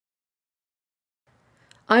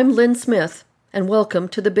I'm Lynn Smith, and welcome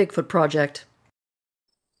to the Bigfoot Project.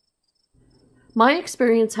 My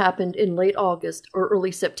experience happened in late August or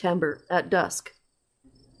early September at dusk.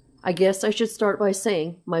 I guess I should start by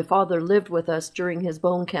saying my father lived with us during his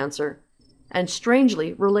bone cancer, and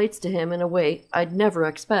strangely relates to him in a way I'd never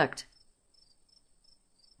expect.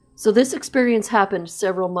 So this experience happened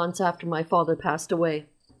several months after my father passed away,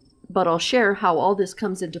 but I'll share how all this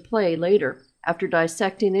comes into play later, after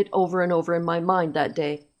dissecting it over and over in my mind that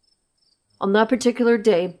day. On that particular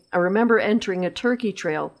day, I remember entering a turkey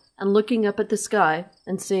trail and looking up at the sky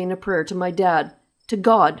and saying a prayer to my dad, to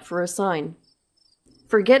God, for a sign.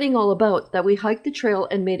 Forgetting all about that, we hiked the trail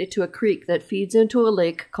and made it to a creek that feeds into a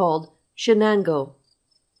lake called Shenango.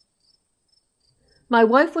 My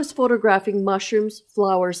wife was photographing mushrooms,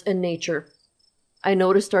 flowers, and nature. I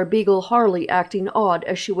noticed our beagle Harley acting odd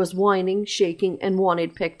as she was whining, shaking, and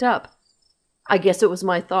wanted picked up. I guess it was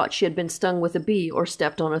my thought she had been stung with a bee or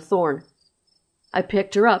stepped on a thorn. I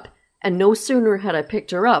picked her up, and no sooner had I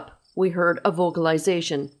picked her up, we heard a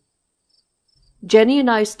vocalization. Jenny and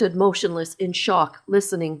I stood motionless in shock,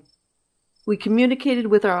 listening. We communicated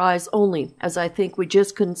with our eyes only, as I think we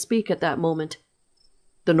just couldn't speak at that moment.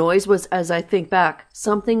 The noise was, as I think back,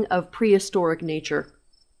 something of prehistoric nature,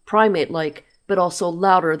 primate-like, but also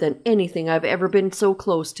louder than anything I've ever been so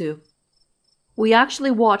close to. We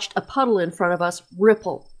actually watched a puddle in front of us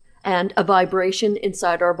ripple, and a vibration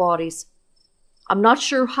inside our bodies. I'm not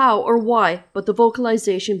sure how or why, but the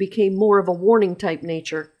vocalization became more of a warning type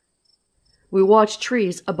nature. We watched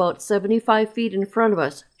trees about 75 feet in front of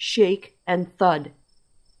us shake and thud.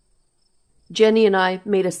 Jenny and I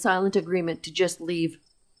made a silent agreement to just leave.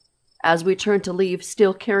 As we turned to leave,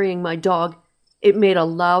 still carrying my dog, it made a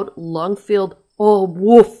loud, lung-filled, oh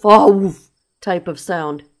woof, ah woof type of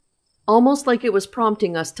sound, almost like it was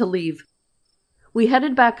prompting us to leave. We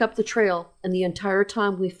headed back up the trail, and the entire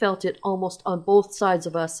time we felt it almost on both sides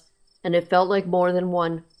of us, and it felt like more than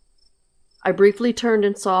one. I briefly turned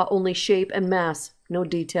and saw only shape and mass, no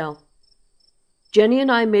detail. Jenny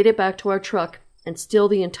and I made it back to our truck, and still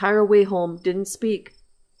the entire way home didn't speak.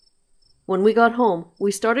 When we got home,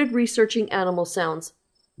 we started researching animal sounds.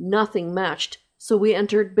 Nothing matched, so we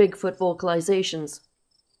entered Bigfoot vocalizations.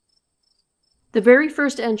 The very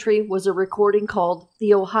first entry was a recording called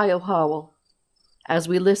The Ohio Howl. As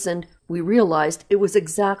we listened, we realized it was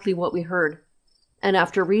exactly what we heard, and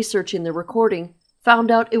after researching the recording, found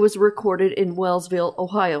out it was recorded in Wellsville,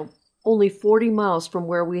 Ohio, only 40 miles from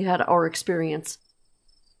where we had our experience.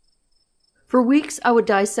 For weeks, I would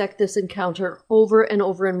dissect this encounter over and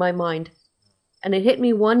over in my mind, and it hit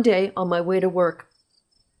me one day on my way to work.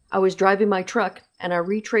 I was driving my truck, and I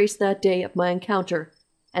retraced that day of my encounter,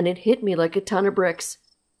 and it hit me like a ton of bricks.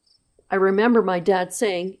 I remember my dad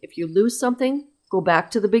saying, if you lose something, go back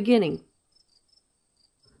to the beginning.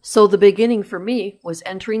 So the beginning for me was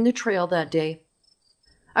entering the trail that day.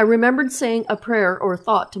 I remembered saying a prayer or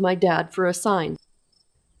thought to my dad for a sign.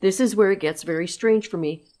 This is where it gets very strange for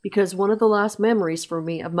me, because one of the last memories for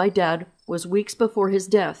me of my dad was weeks before his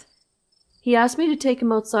death. He asked me to take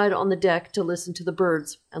him outside on the deck to listen to the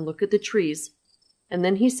birds and look at the trees, and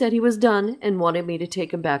then he said he was done and wanted me to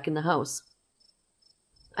take him back in the house.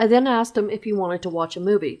 I then asked him if he wanted to watch a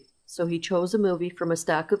movie, so he chose a movie from a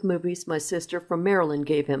stack of movies my sister from Maryland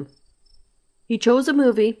gave him. He chose a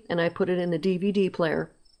movie, and I put it in the DVD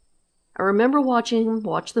player. I remember watching him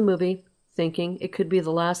watch the movie, thinking it could be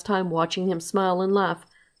the last time watching him smile and laugh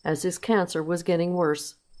as his cancer was getting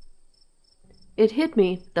worse. It hit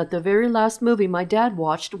me that the very last movie my dad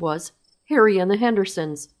watched was Harry and the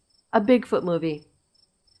Hendersons, a Bigfoot movie.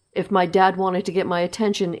 If my dad wanted to get my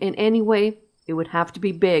attention in any way, it would have to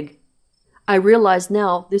be big. I realize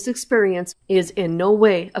now this experience is in no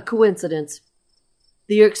way a coincidence.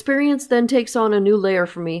 The experience then takes on a new layer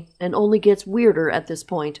for me and only gets weirder at this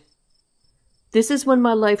point. This is when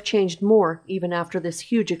my life changed more even after this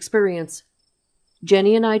huge experience.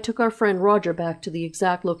 Jenny and I took our friend Roger back to the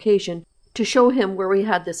exact location to show him where we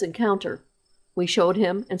had this encounter. We showed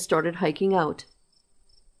him and started hiking out.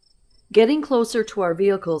 Getting closer to our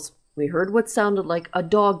vehicles, we heard what sounded like a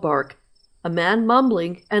dog bark, a man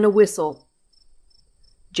mumbling, and a whistle.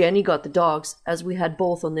 Jenny got the dogs, as we had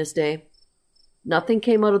both on this day. Nothing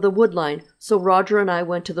came out of the woodline, so Roger and I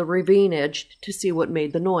went to the ravine edge to see what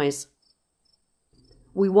made the noise.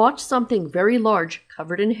 We watched something very large,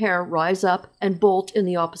 covered in hair, rise up and bolt in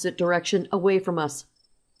the opposite direction away from us.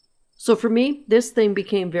 So for me, this thing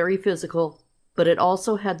became very physical, but it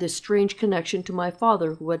also had this strange connection to my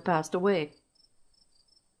father who had passed away.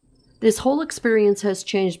 This whole experience has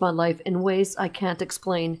changed my life in ways I can't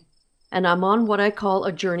explain, and I'm on what I call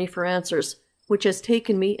a journey for answers, which has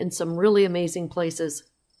taken me in some really amazing places.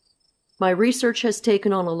 My research has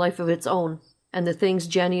taken on a life of its own, and the things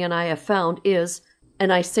Jenny and I have found is,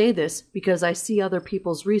 and I say this because I see other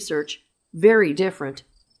people's research, very different.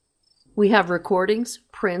 We have recordings,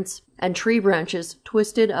 prints, and tree branches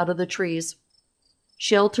twisted out of the trees.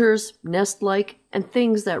 Shelters, nest-like, and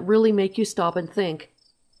things that really make you stop and think,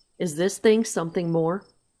 is this thing something more?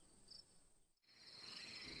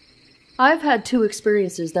 I've had 2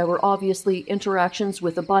 experiences that were obviously interactions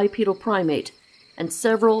with a bipedal primate, and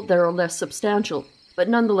several that are less substantial, but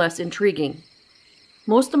nonetheless intriguing.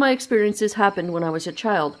 Most of my experiences happened when I was a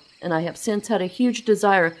child, and I have since had a huge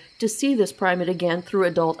desire to see this primate again through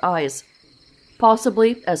adult eyes,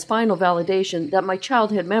 possibly as final validation that my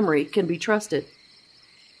childhood memory can be trusted.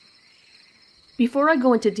 Before I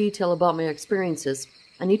go into detail about my experiences,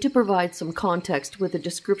 I need to provide some context with a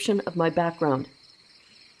description of my background.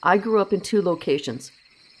 I grew up in 2 locations,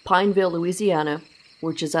 Pineville, Louisiana,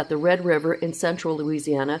 which is at the Red River in central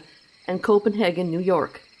Louisiana, and Copenhagen, New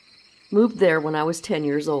York. Moved there when I was 10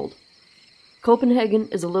 years old. Copenhagen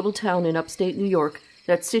is a little town in upstate New York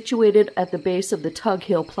that's situated at the base of the Tug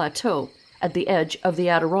Hill Plateau, at the edge of the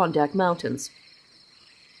Adirondack Mountains.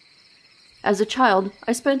 As a child,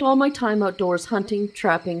 I spent all my time outdoors hunting,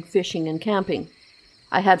 trapping, fishing, and camping.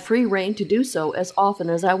 I had free rein to do so as often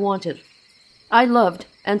as I wanted. I loved,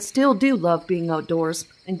 and still do love, being outdoors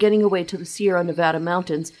and getting away to the Sierra Nevada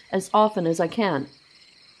mountains as often as I can.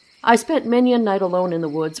 I spent many a night alone in the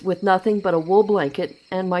woods with nothing but a wool blanket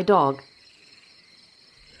and my dog.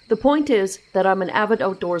 The point is that I'm an avid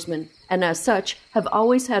outdoorsman, and as such have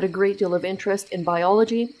always had a great deal of interest in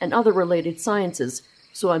biology and other related sciences,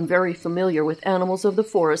 so I'm very familiar with animals of the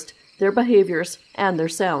forest, their behaviors, and their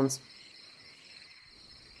sounds.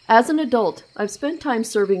 As an adult, I've spent time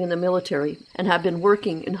serving in the military and have been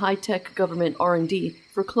working in high-tech government R&D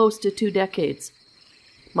for close to 2 decades.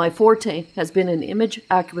 My forte has been in image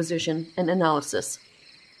acquisition and analysis.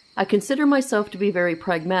 I consider myself to be very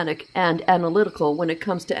pragmatic and analytical when it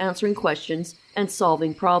comes to answering questions and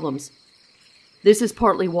solving problems. This is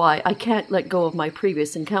partly why I can't let go of my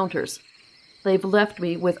previous encounters. They've left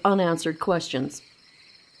me with unanswered questions.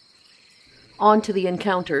 On to the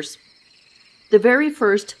encounters. The very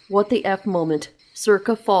first what the F moment,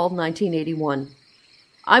 circa fall 1981.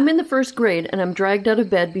 I'm in the 1st grade and I'm dragged out of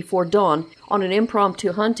bed before dawn on an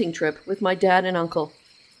impromptu hunting trip with my dad and uncle.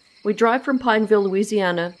 We drive from Pineville,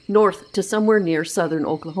 Louisiana, north to somewhere near southern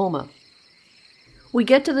Oklahoma. We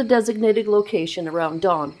get to the designated location around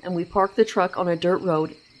dawn and we park the truck on a dirt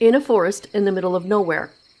road in a forest in the middle of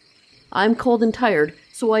nowhere. I'm cold and tired,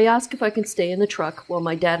 so I ask if I can stay in the truck while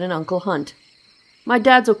my dad and uncle hunt. My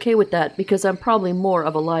dad's okay with that because I'm probably more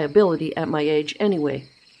of a liability at my age anyway.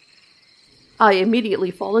 I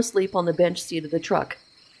immediately fall asleep on the bench seat of the truck.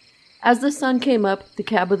 As the sun came up, the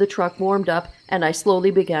cab of the truck warmed up and I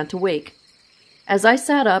slowly began to wake. As I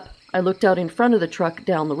sat up, I looked out in front of the truck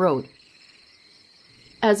down the road.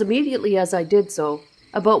 As immediately as I did so,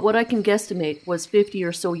 about what I can guesstimate was 50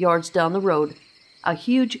 or so yards down the road, a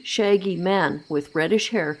huge, shaggy man with reddish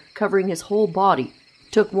hair covering his whole body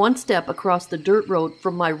took 1 step across the dirt road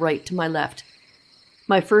from my right to my left.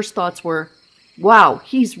 My first thoughts were, wow,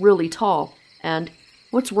 he's really tall, and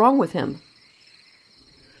what's wrong with him?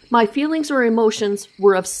 My feelings or emotions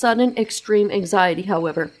were of sudden extreme anxiety,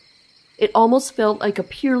 however. It almost felt like a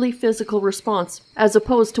purely physical response, as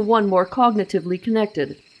opposed to one more cognitively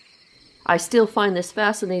connected. I still find this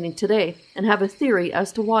fascinating today, and have a theory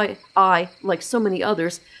as to why I, like so many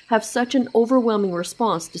others, have such an overwhelming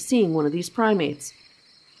response to seeing one of these primates.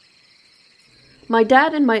 My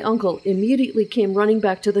dad and my uncle immediately came running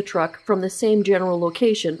back to the truck from the same general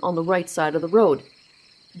location on the right side of the road.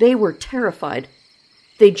 They were terrified.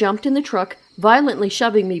 They jumped in the truck, violently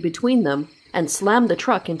shoving me between them, and slammed the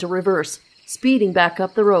truck into reverse, speeding back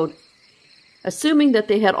up the road. Assuming that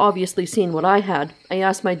they had obviously seen what I had, I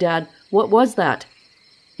asked my dad, what was that?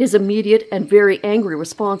 His immediate and very angry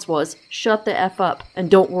response was, shut the F up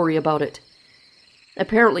and don't worry about it.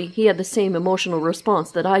 Apparently, he had the same emotional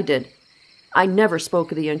response that I did. I never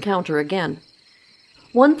spoke of the encounter again.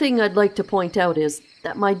 One thing I'd like to point out is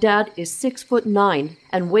that my dad is 6'9"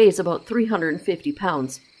 and weighs about 350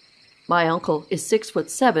 pounds. My uncle is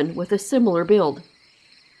 6'7" with a similar build.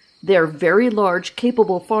 They're very large,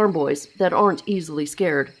 capable farm boys that aren't easily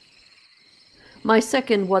scared. My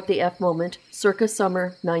second what the F moment, circa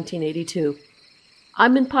summer 1982.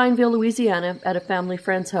 I'm in Pineville, Louisiana at a family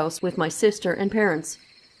friend's house with my sister and parents.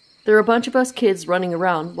 There are a bunch of us kids running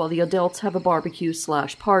around while the adults have a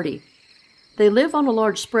barbecue/party. They live on a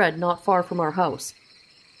large spread not far from our house.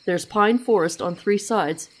 There's pine forest on 3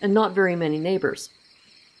 sides and not very many neighbors.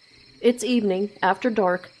 It's evening, after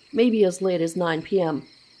dark, maybe as late as 9 p.m.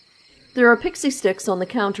 There are pixie sticks on the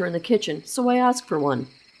counter in the kitchen, so I ask for one.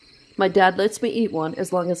 My dad lets me eat one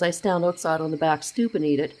as long as I stand outside on the back stoop and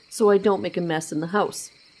eat it, so I don't make a mess in the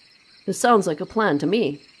house. This sounds like a plan to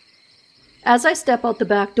me. As I step out the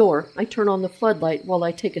back door, I turn on the floodlight while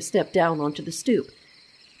I take a step down onto the stoop.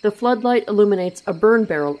 The floodlight illuminates a burn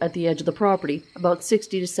barrel at the edge of the property, about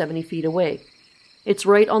 60 to 70 feet away. It's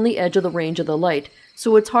right on the edge of the range of the light,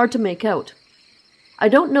 so it's hard to make out. I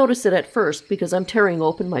don't notice it at first because I'm tearing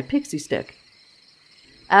open my pixie stick.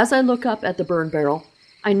 As I look up at the burn barrel,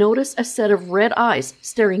 I notice a set of red eyes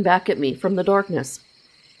staring back at me from the darkness.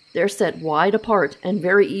 They're set wide apart and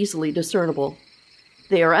very easily discernible.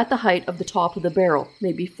 They are at the height of the top of the barrel,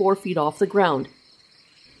 maybe 4 feet off the ground.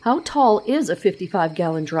 How tall is a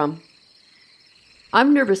 55-gallon drum?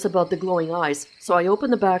 I'm nervous about the glowing eyes, so I open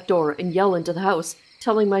the back door and yell into the house,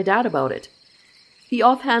 telling my dad about it. He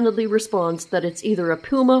offhandedly responds that it's either a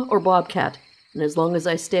puma or bobcat, and as long as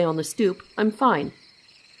I stay on the stoop, I'm fine.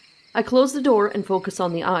 I close the door and focus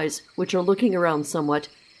on the eyes, which are looking around somewhat,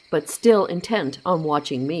 but still intent on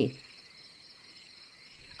watching me.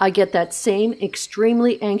 I get that same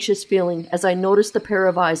extremely anxious feeling as I notice the pair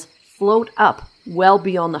of eyes float up well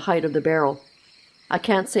beyond the height of the barrel. I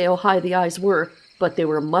can't say how high the eyes were, but they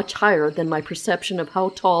were much higher than my perception of how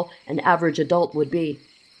tall an average adult would be.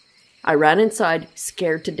 I ran inside,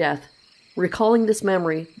 scared to death. Recalling this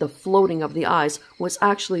memory, the floating of the eyes was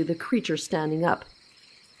actually the creature standing up.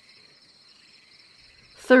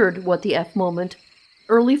 Third what the F moment,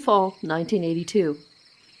 early fall 1982.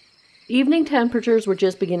 Evening temperatures were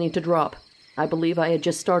just beginning to drop. I believe I had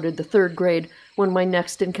just started the 3rd grade when my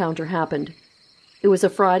next encounter happened. It was a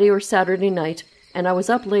Friday or Saturday night, and I was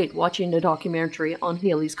up late watching a documentary on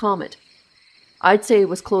Halley's Comet. I'd say it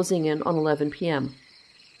was closing in on 11 p.m.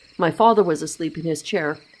 My father was asleep in his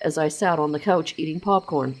chair as I sat on the couch eating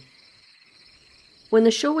popcorn. When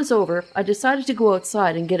the show was over, I decided to go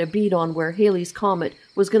outside and get a bead on where Halley's Comet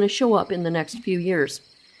was going to show up in the next few years.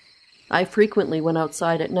 I frequently went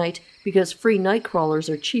outside at night because free night crawlers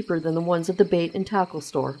are cheaper than the ones at the bait and tackle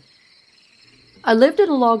store. I lived in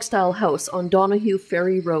a log-style house on Donahue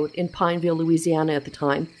Ferry Road in Pineville, Louisiana at the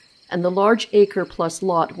time, and the large acre-plus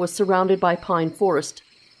lot was surrounded by pine forest.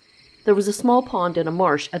 There was a small pond and a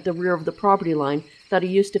marsh at the rear of the property line that I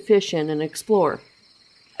used to fish in and explore.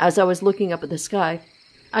 As I was looking up at the sky,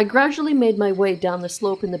 I gradually made my way down the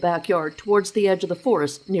slope in the backyard towards the edge of the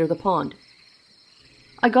forest near the pond.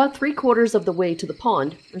 I got 3/4 of the way to the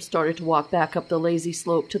pond and started to walk back up the lazy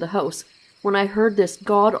slope to the house when I heard this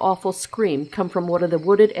god-awful scream come from one of the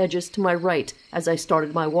wooded edges to my right as I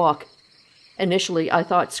started my walk. Initially, I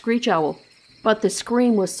thought screech owl, but the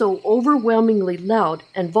scream was so overwhelmingly loud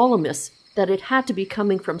and voluminous that it had to be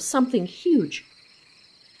coming from something huge.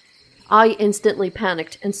 I instantly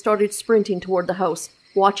panicked and started sprinting toward the house,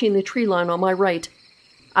 watching the tree line on my right.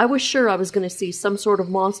 I was sure I was going to see some sort of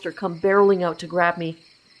monster come barreling out to grab me.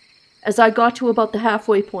 As I got to about the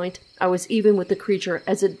halfway point, I was even with the creature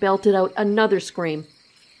as it belted out another scream.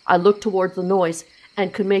 I looked towards the noise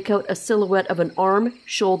and could make out a silhouette of an arm,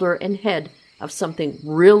 shoulder, and head of something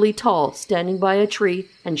really tall standing by a tree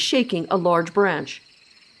and shaking a large branch.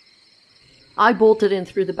 I bolted in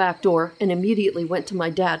through the back door and immediately went to my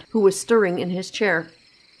dad, who was stirring in his chair.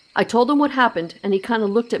 I told him what happened, and he kind of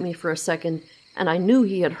looked at me for a second, and I knew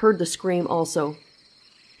he had heard the scream also.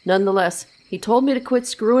 Nonetheless, he told me to quit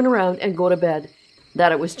screwing around and go to bed,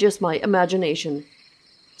 that it was just my imagination.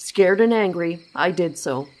 Scared and angry, I did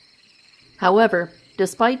so. However,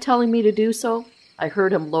 despite telling me to do so, I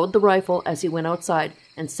heard him load the rifle as he went outside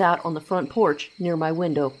and sat on the front porch near my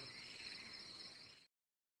window.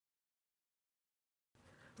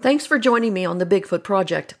 Thanks for joining me on the Bigfoot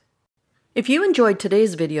Project. If you enjoyed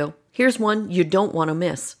today's video, here's one you don't want to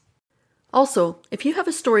miss. Also, if you have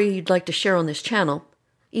a story you'd like to share on this channel,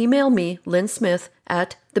 email me, Lynn Smith,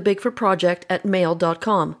 at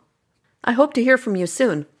thebigfootproject@mail.com. I hope to hear from you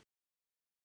soon.